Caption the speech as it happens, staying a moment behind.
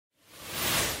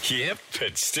Yep,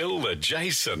 it's still the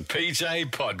Jason PJ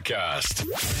podcast.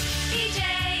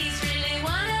 PJ's really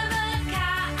one of a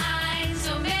kind.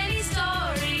 So many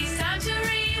stories, time to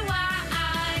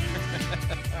rewind.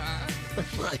 Oh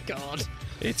my God.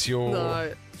 It's your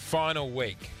No. final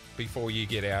week before you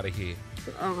get out of here.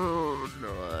 Oh,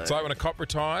 no. It's like when a cop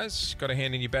retires, got to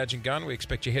hand in your badge and gun. We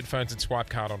expect your headphones and swipe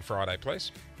card on Friday,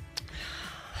 please.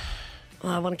 Oh,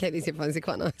 I want to keep these headphones. They're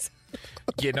quite nice.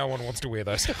 Yeah, no one wants to wear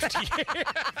those after you.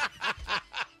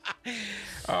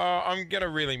 I'm going to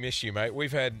really miss you, mate.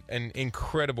 We've had an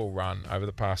incredible run over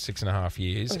the past 6.5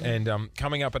 years. And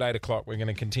coming up at 8 o'clock, we're going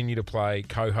to continue to play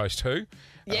Co-Host Who.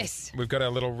 Yes. We've got our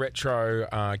little retro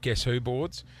Guess Who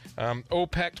boards, all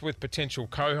packed with potential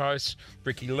co-hosts.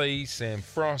 Ricky Lee, Sam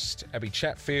Frost, Abby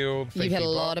Chatfield. You've had Fifi a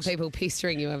lot of Box. people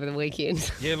pestering you over the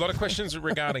weekend. Yeah, a lot of questions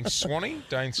regarding Swanee,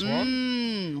 Dane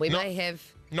Swan. We Not- may have...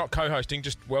 Not co-hosting,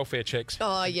 just welfare checks.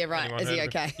 Oh, yeah, right. Anyone Is he heard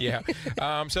of it? okay?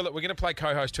 Yeah. So look, we're going to play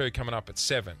co-host 2 coming up at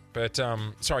 7. But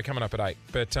coming up at 8.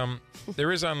 But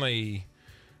there is only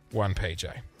one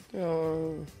PJ.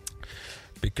 Oh.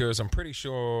 Because I'm pretty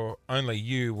sure only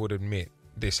you would admit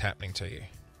this happening to you.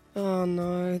 Oh,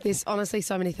 no. There's honestly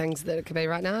so many things that it could be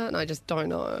right now, and I just don't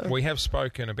know. We have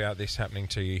spoken about this happening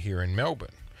to you here in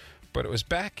Melbourne. But it was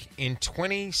back in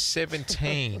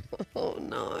 2017 Oh,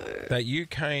 no. that you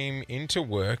came into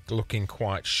work looking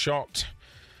quite shocked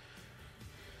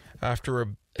after a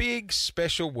big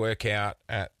special workout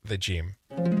at the gym.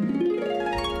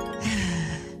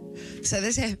 So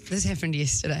this happened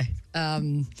yesterday.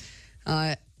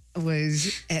 I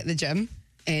was at the gym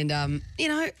and,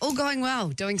 all going well,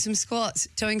 doing some squats,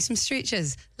 doing some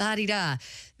stretches, la-di-da.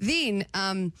 Then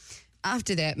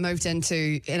after that, moved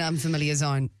into an unfamiliar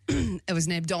zone. It was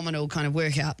an abdominal kind of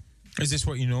workout. Is this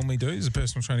what you normally do? Is a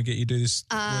personal trainer get you to do this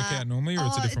workout normally, or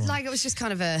it's a different one? It was just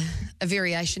kind of a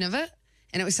variation of it.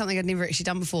 And it was something I'd never actually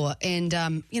done before. And,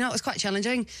 it was quite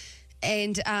challenging.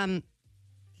 And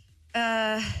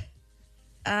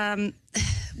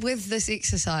with this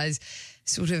exercise,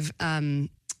 sort of,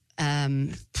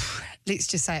 let's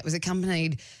just say it was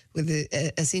accompanied with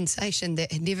a sensation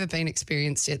that had never been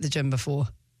experienced at the gym before.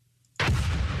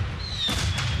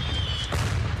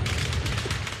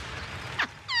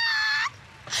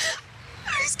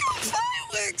 Who's got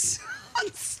fireworks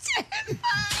on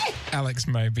standby? Alex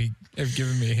maybe have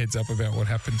given me a heads up about what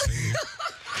happened to you.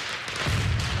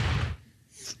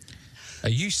 Are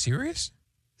you serious?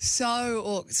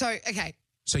 Okay.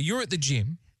 So you're at the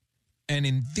gym, and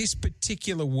in this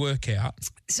particular workout,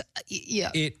 So, yeah.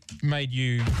 it made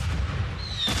you...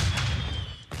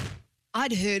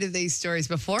 I'd heard of these stories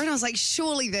before, and I was like,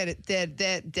 surely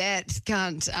that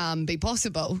can't be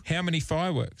possible. How many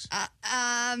fireworks?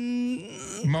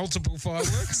 Multiple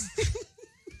fireworks?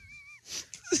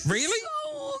 Really? So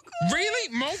awkward. Really?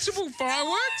 Multiple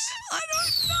fireworks? I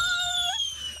don't know.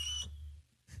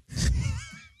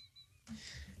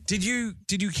 Did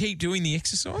you keep doing the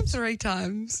exercise? 3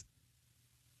 times.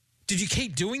 Did you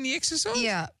keep doing the exercise?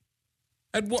 Yeah.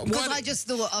 And Because I just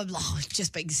thought,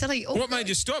 just being silly. what made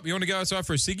you stop? You want to go outside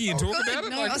for a ciggy and talk about it?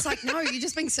 No, I was like, no, you're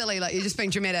just being silly. Like, you're just being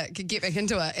dramatic. Get back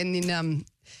into it. And then,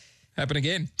 happen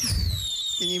again.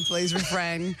 can you please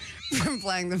refrain from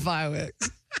playing the fireworks?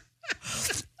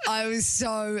 I was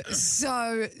so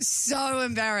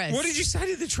embarrassed. What did you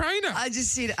say to the trainer? I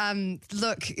just said,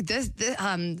 look,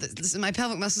 this, my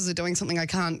pelvic muscles are doing something I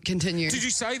can't continue. Did you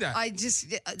say that? I just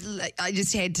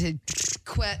had to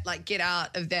quit, like get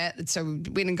out of that. So we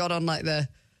went and got on like the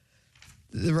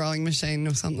rowing machine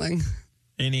or something.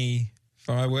 Any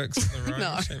fireworks on the road?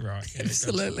 No. Right. Yeah,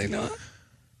 Absolutely not.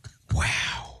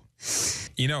 Wow.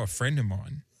 You know, a friend of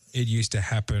mine, it used to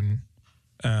happen,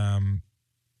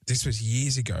 this was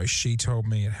years ago. She told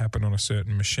me it happened on a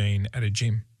certain machine at a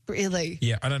gym. Really?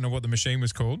 Yeah, I don't know what the machine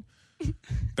was called,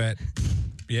 but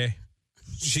yeah.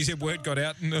 She said word got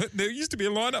out and there used to be a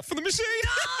lineup for the machine.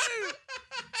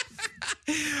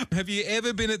 No! Have you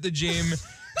ever been at the gym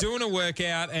doing a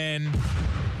workout and...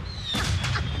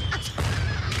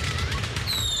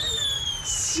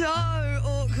 So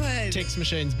awkward. Text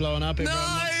machine's blowing up. Everyone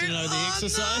wants to know the Oh,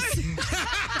 exercise.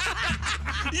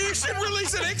 You should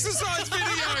release an exercise video.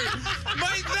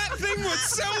 Mate, that thing would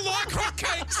sell like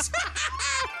hotcakes.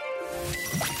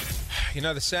 You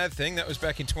know, the sad thing, that was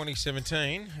back in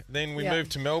 2017. Then we Yeah.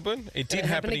 moved to Melbourne. It did it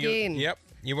happen happened again. again. Yep.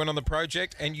 You went on the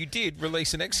project and you did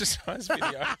release an exercise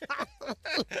video.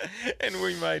 And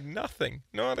we made nothing.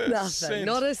 Not a Nothing. cent.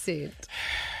 Not a cent.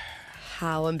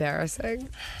 How embarrassing.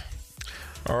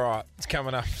 All right, it's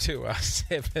coming up to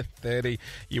 7:30.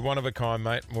 You're one of a kind,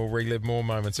 mate. We'll relive more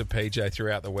moments of PJ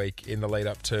throughout the week in the lead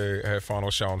up to her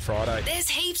final show on Friday. There's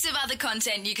heaps of other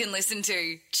content you can listen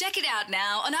to. Check it out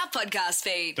now on our podcast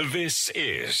feed. This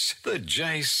is the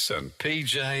Jason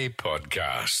PJ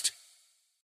Podcast.